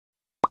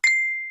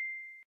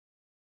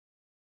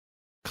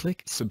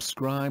click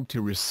subscribe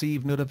to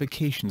receive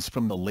notifications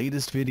from the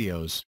latest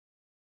videos.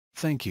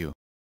 Thank you.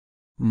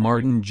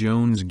 Martin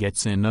Jones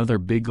gets another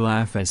big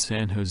laugh as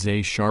San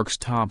Jose Sharks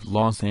top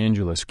Los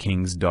Angeles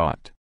Kings.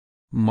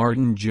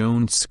 Martin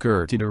Jones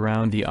skirted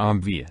around the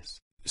obvious,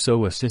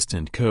 so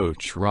assistant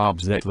coach Rob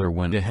Zettler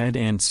went ahead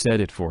and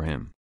said it for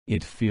him.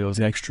 It feels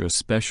extra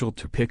special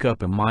to pick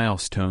up a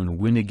milestone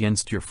win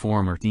against your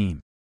former team.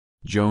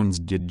 Jones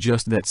did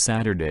just that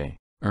Saturday,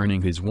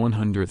 earning his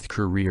 100th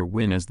career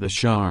win as the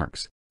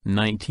Sharks,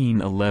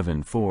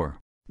 1911-4,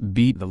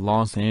 beat the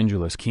Los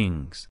Angeles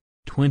Kings,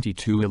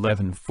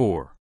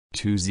 22-11-4,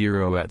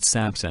 2-0 at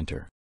SAP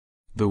Center.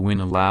 The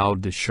win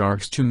allowed the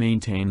Sharks to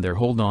maintain their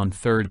hold on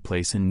third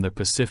place in the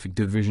Pacific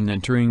Division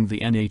entering the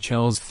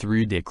NHL's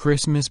three-day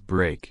Christmas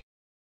break.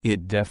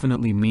 It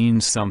definitely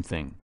means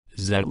something,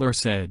 Zettler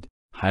said,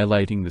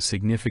 highlighting the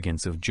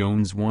significance of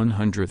Jones'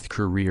 100th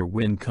career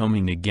win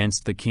coming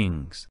against the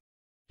Kings.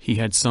 He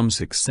had some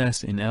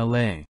success in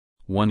LA,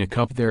 won a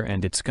cup there,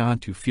 and it's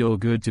got to feel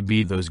good to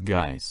be those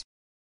guys.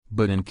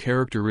 But in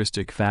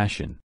characteristic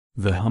fashion,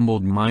 the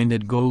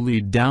humbled-minded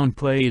goalie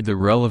downplayed the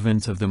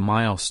relevance of the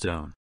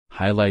milestone,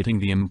 highlighting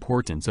the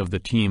importance of the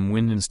team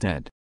win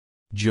instead.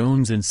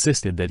 Jones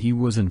insisted that he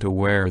wasn't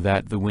aware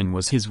that the win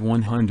was his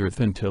 100th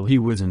until he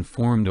was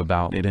informed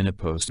about it in a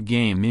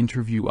post-game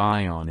interview.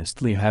 "I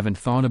honestly haven't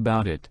thought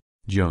about it,"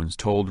 Jones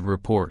told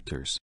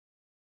reporters.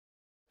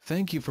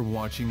 Thank you for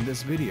watching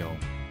this video.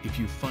 If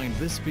you find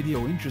this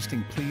video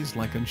interesting, please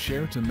like and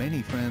share to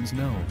many friends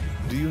know.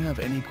 Do you have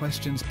any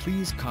questions?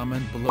 Please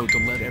comment below to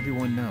let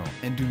everyone know.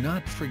 And do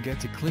not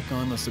forget to click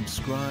on the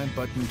subscribe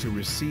button to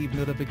receive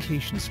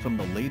notifications from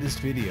the latest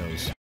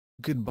videos.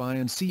 Goodbye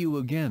and see you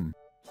again.